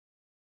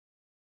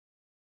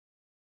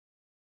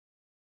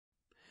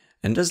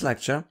In this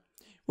lecture,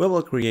 we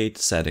will create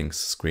settings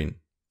screen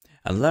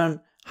and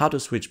learn how to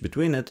switch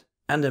between it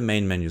and the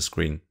main menu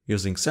screen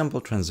using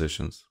simple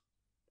transitions.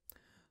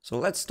 So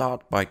let's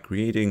start by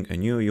creating a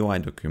new UI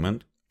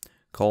document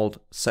called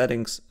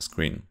settings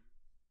screen.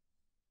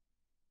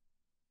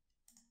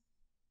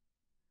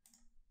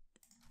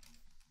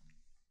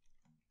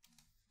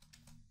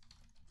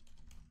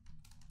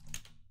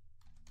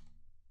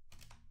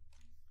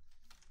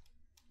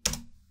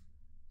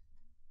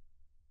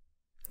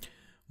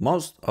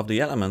 Most of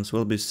the elements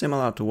will be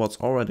similar to what's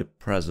already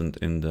present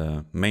in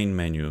the main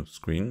menu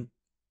screen,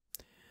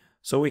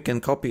 so we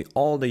can copy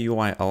all the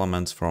UI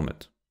elements from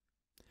it.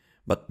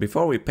 But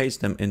before we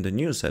paste them in the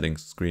new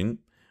settings screen,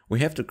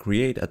 we have to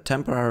create a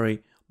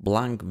temporary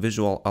blank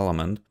visual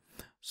element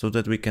so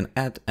that we can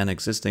add an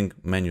existing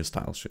menu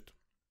style sheet.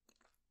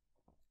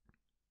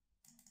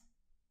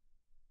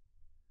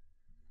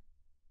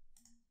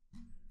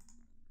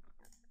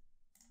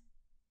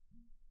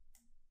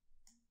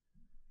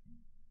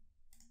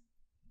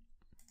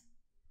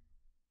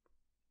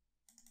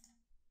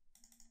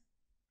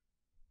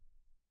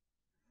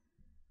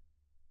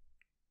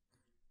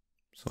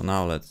 So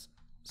now let's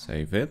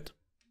save it,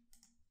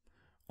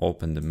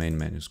 open the main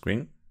menu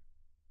screen.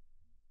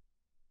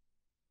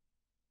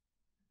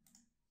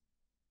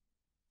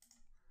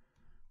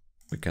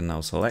 We can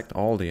now select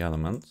all the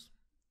elements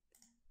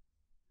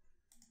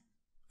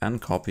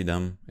and copy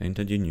them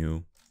into the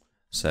new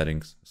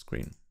settings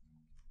screen.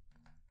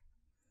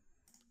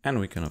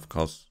 And we can of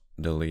course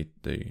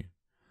delete the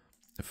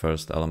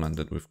first element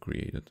that we've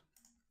created.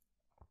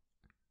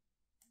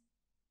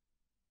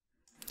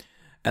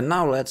 And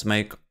now let's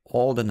make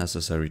all the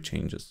necessary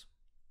changes.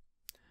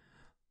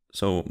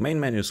 So main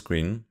menu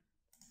screen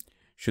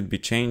should be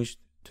changed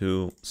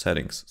to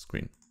settings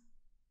screen.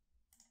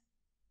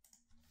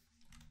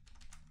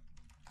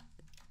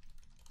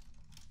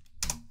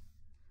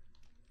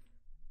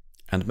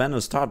 And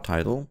menu start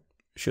title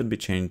should be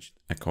changed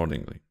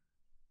accordingly.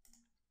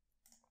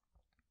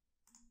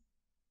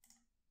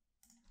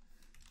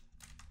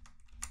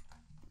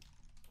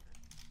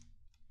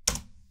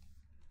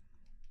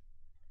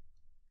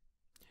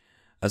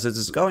 As it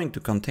is going to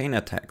contain a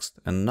text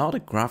and not a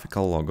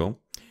graphical logo,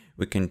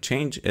 we can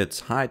change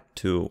its height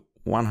to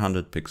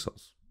 100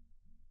 pixels.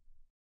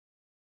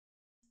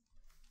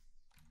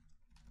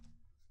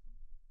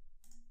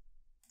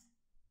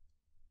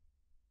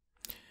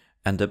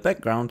 And the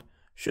background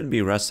should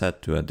be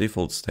reset to a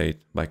default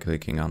state by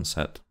clicking on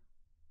Set.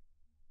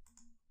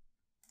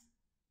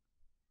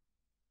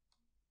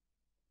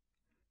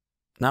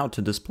 Now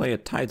to display a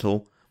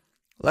title,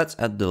 let's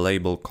add the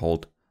label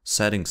called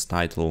Settings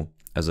Title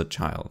as a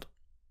child.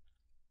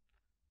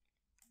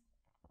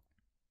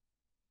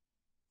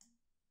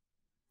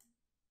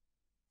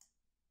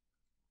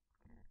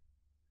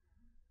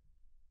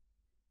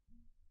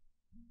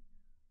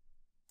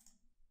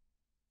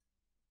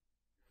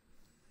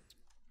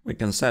 We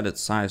can set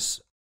its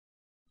size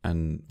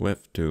and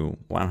width to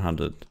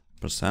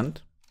 100%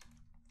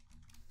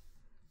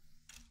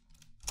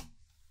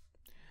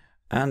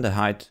 and the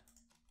height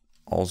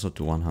also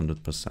to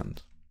 100%.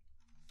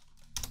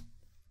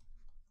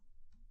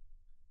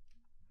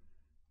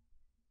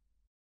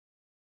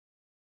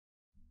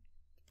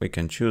 We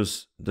can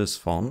choose this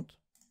font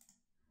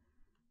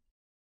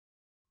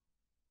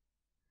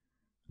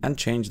and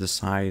change the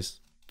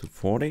size to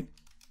 40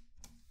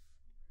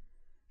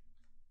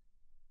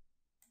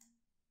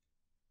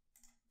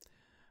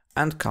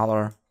 and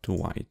color to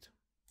white.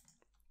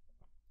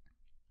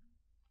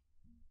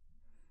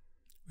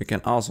 We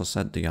can also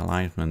set the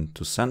alignment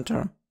to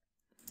center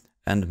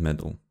and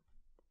middle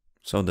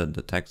so that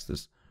the text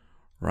is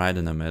right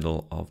in the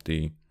middle of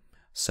the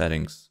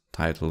settings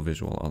title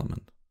visual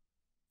element.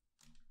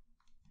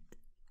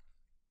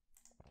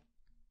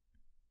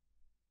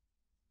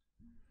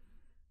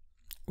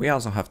 We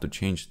also have to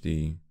change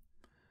the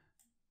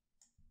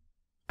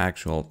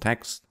actual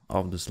text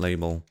of this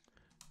label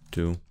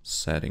to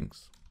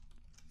settings.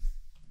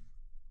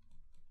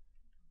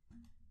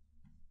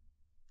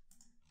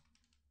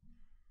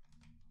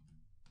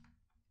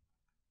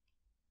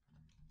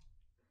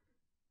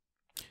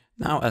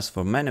 Now as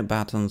for menu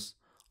buttons,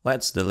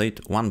 let's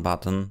delete one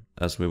button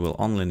as we will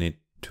only need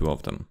 2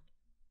 of them.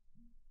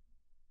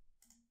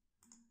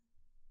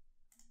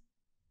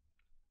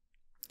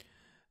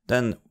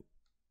 Then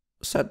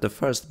set the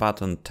first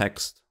button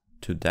text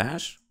to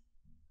dash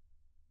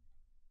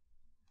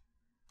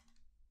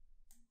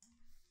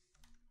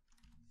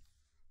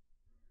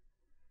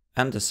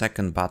and the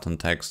second button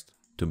text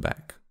to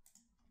back.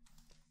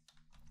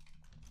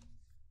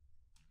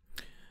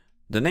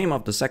 The name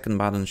of the second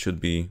button should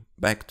be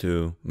Back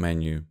to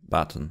Menu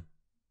button.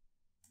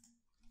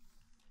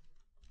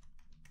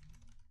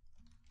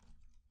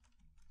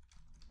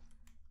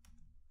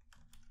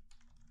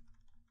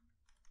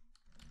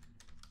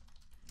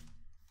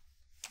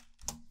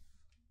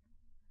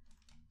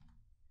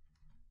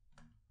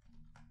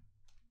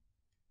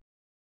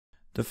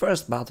 The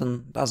first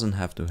button doesn't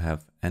have to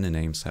have any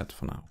name set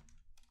for now.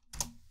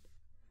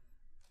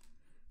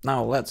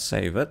 Now let's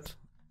save it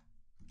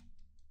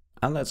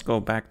And let's go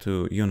back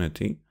to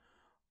Unity,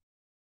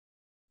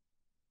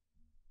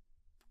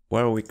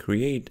 where we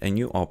create a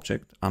new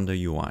object under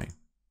UI.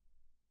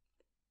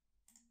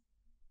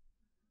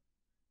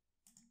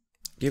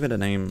 Give it a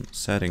name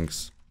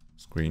settings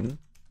screen.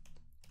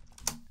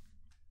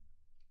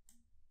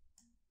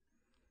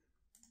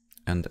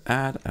 And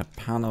add a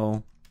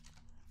panel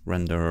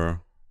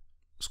renderer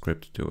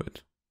script to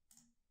it.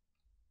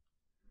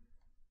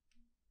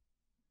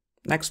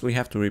 Next, we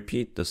have to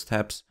repeat the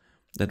steps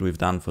that we've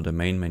done for the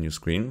main menu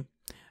screen,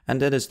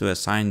 and that is to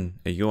assign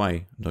a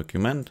UI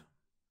document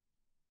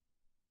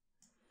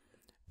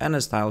and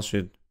a style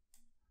sheet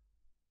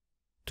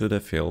to the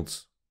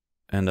fields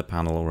in the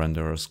panel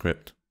renderer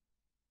script.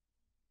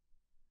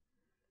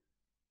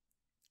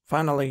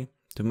 Finally,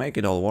 to make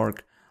it all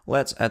work,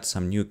 let's add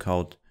some new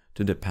code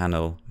to the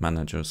panel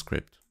manager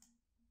script.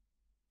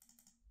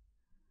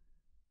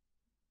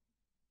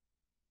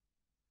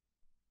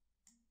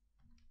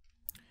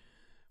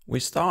 We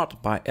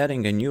start by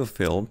adding a new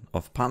field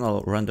of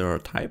panel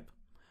renderer type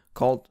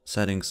called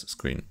settings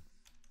screen.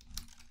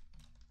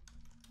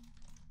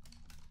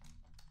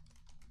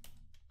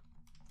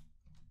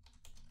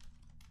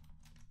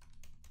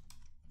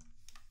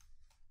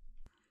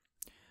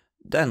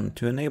 Then,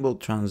 to enable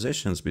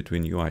transitions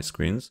between UI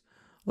screens,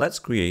 let's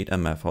create a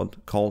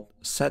method called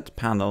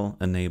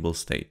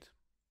setPanelEnableState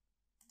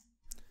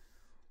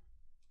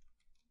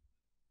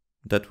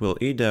that will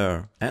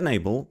either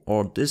enable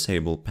or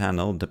disable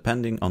panel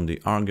depending on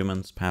the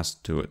arguments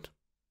passed to it.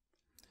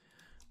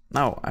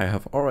 Now, I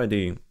have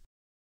already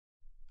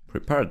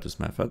prepared this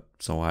method,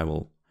 so I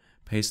will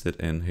paste it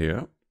in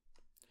here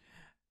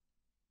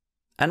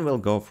and we'll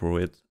go through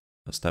it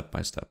step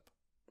by step.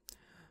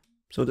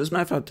 So this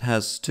method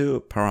has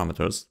two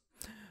parameters.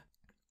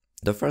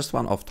 The first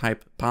one of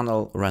type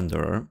panel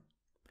renderer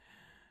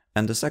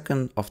and the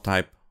second of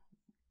type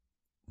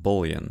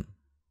boolean.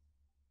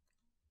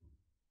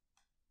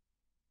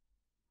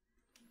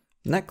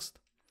 Next,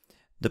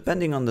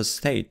 depending on the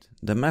state,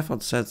 the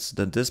method sets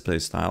the display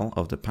style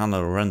of the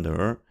panel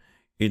renderer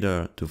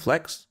either to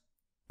flex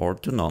or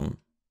to none.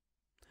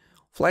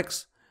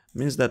 Flex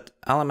means that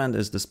element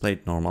is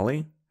displayed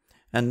normally,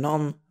 and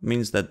none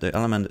means that the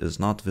element is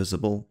not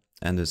visible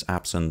and is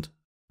absent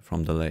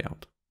from the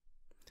layout.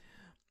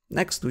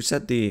 Next, we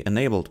set the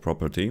enabled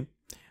property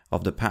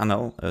of the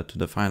panel to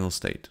the final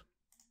state.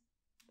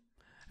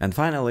 And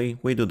finally,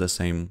 we do the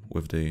same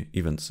with the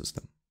event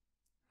system.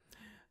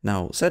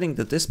 Now, setting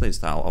the display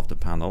style of the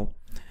panel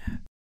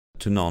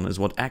to none is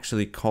what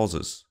actually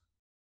causes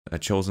a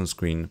chosen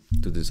screen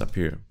to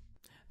disappear.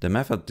 The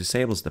method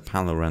disables the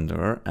panel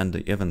renderer and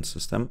the event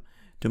system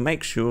to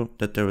make sure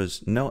that there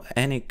is no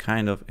any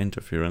kind of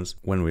interference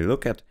when we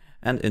look at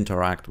and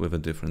interact with a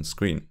different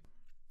screen.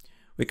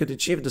 We could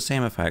achieve the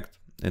same effect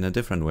in a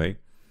different way,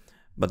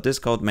 but this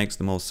code makes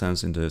the most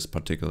sense in this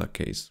particular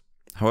case.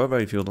 However,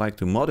 if you would like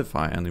to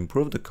modify and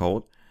improve the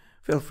code,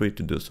 feel free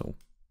to do so.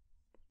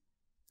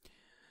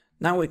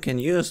 Now we can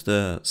use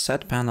the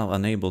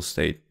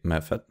setPanelEnableState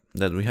method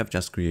that we have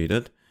just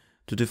created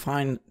to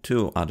define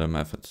two other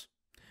methods.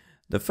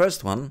 The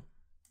first one,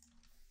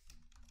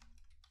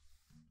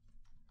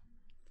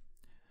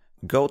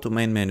 go to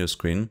main menu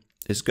screen,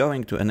 is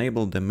going to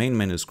enable the main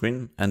menu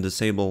screen and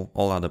disable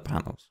all other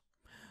panels.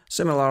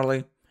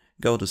 Similarly,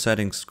 go to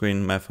settings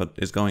screen method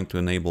is going to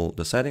enable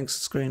the settings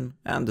screen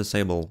and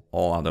disable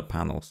all other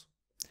panels.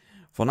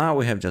 For now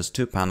we have just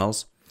two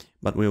panels,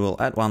 but we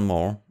will add one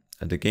more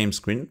at the game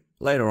screen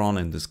later on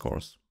in this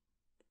course.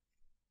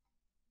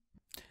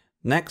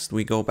 Next,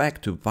 we go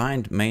back to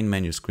bind main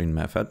menu screen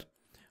method,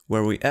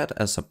 where we add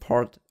a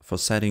support for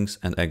settings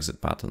and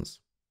exit buttons,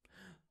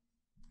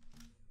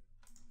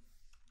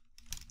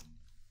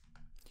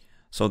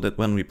 so that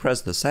when we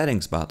press the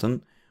settings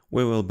button,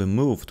 we will be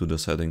moved to the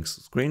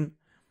settings screen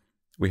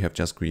we have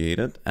just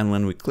created, and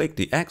when we click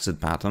the exit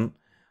button,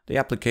 the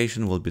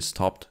application will be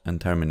stopped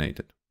and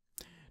terminated.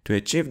 To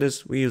achieve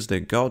this, we use the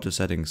go to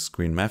settings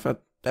screen method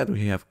that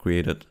we have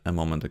created a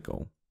moment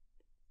ago.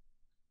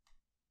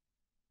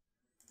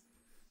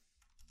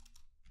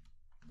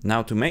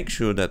 Now, to make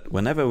sure that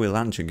whenever we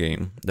launch a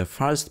game, the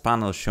first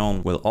panel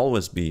shown will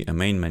always be a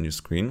main menu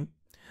screen,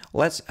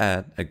 let's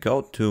add a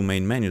go to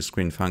main menu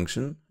screen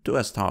function to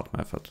a start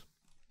method.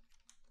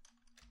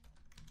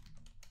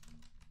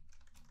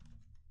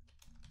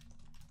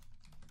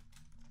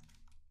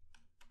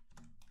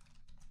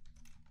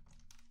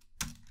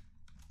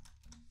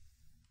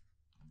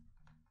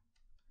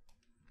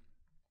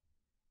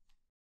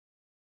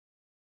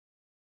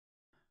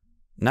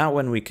 Now,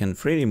 when we can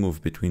freely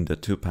move between the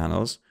two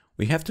panels,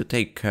 we have to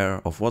take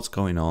care of what's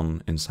going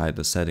on inside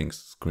the settings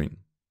screen.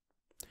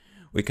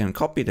 We can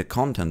copy the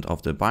content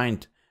of the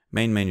bind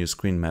main menu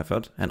screen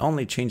method and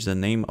only change the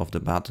name of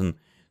the button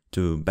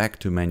to back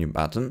to menu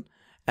button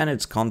and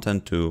its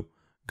content to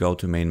go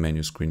to main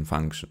menu screen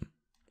function.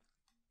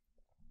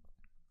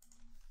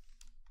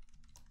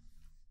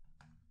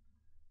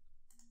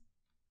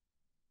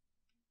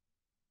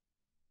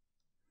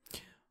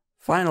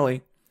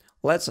 Finally,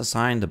 let's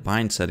assign the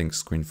bind settings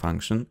screen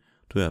function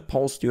to a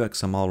post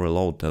UXML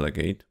reload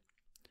delegate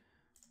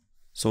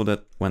so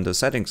that when the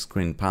settings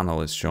screen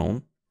panel is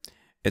shown,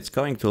 it's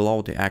going to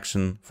load the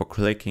action for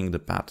clicking the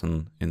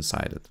button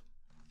inside it.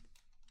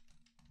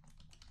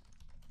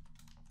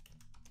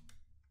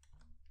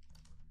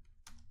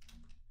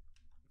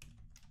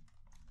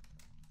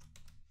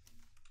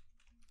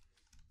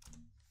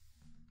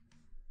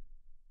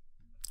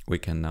 We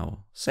can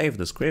now save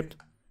the script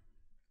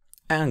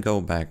and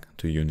go back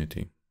to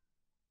Unity.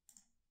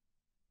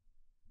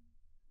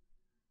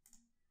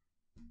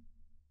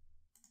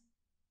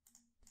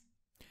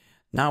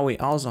 Now we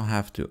also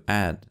have to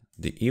add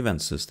the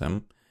event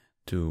system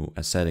to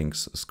a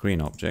settings screen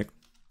object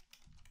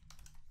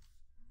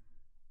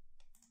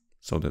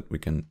so that we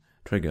can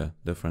trigger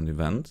different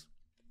events.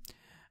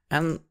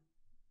 And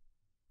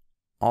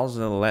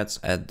also let's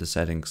add the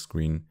settings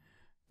screen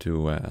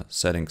to a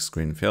settings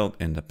screen field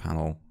in the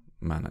panel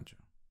manager.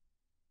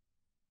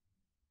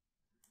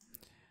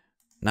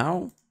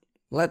 Now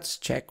let's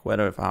check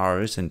whether if our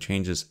recent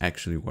changes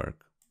actually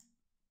work.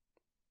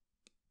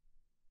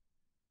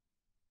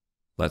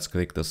 Let's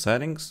click the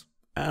settings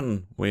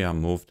and we are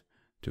moved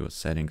to a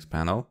settings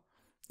panel.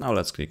 Now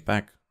let's click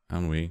back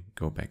and we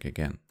go back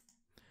again.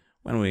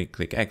 When we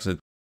click exit,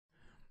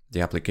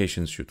 the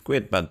application should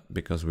quit, but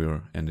because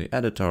we're in the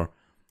editor,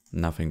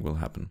 nothing will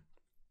happen.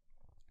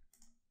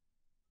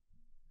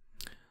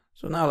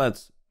 So now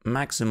let's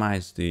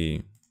maximize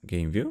the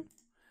game view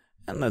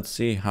and let's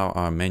see how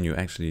our menu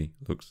actually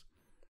looks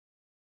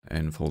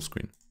in full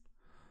screen.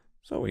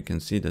 So we can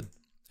see that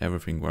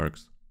everything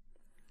works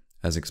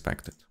as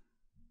expected.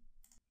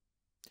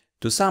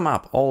 To sum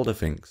up all the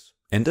things,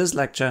 in this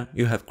lecture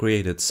you have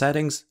created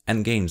settings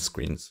and game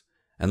screens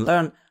and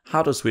learned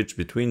how to switch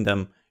between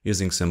them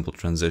using simple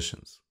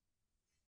transitions.